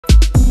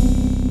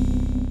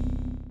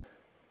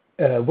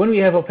When we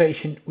have our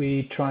patient,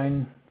 we try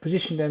and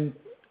position them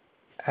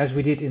as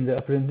we did in the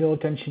upper limb neural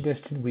tension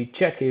test. We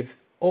check if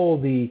all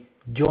the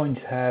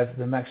joints have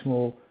the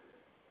maximal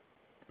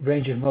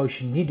range of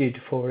motion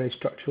needed for a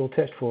structural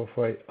test, for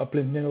an upper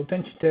limb neural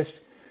tension test.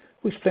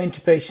 We explain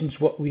to patients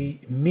what we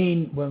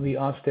mean when we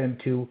ask them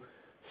to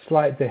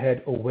slide the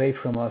head away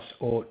from us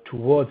or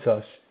towards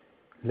us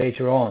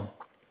later on.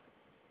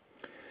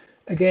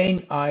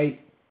 Again, I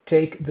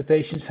take the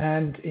patient's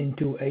hand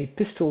into a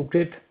pistol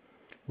grip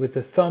with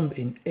the thumb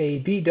in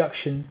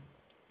abduction,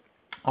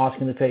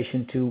 asking the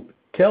patient to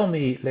tell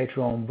me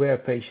later on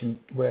where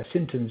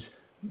symptoms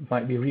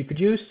might be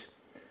reproduced.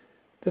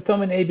 The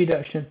thumb in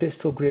abduction,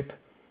 pistol grip,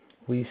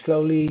 we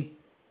slowly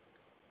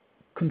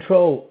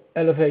control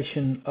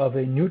elevation of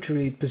a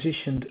neutrally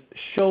positioned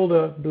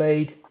shoulder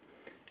blade,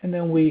 and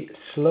then we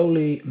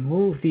slowly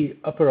move the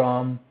upper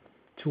arm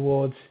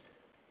towards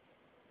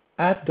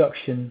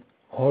abduction,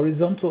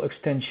 horizontal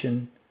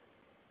extension,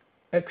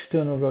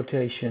 external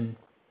rotation.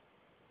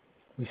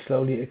 We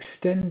slowly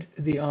extend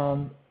the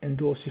arm and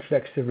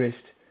dorsiflex the wrist,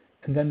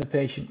 and then the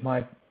patient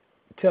might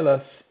tell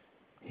us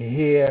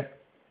here,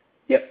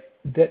 yep,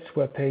 that's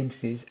where pain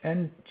is,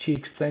 and she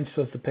explains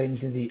to us the pain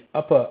is in the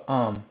upper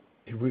arm.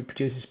 It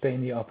reproduces pain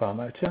in the upper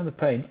arm. I turn the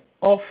pain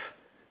off,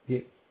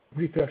 the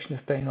reproduction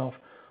of pain off,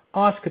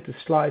 ask her to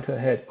slide her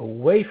head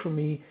away from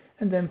me,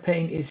 and then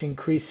pain is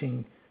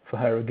increasing for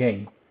her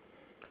again.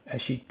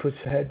 As she puts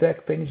her head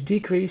back, pain is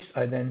decreased.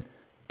 I then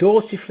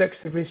dorsiflex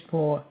the wrist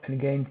more, and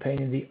again pain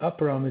in the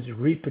upper arm is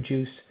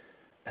reproduced,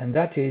 and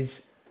that is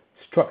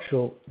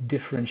structural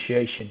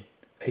differentiation,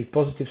 a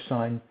positive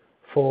sign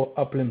for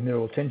upper limb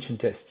neural tension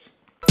tests.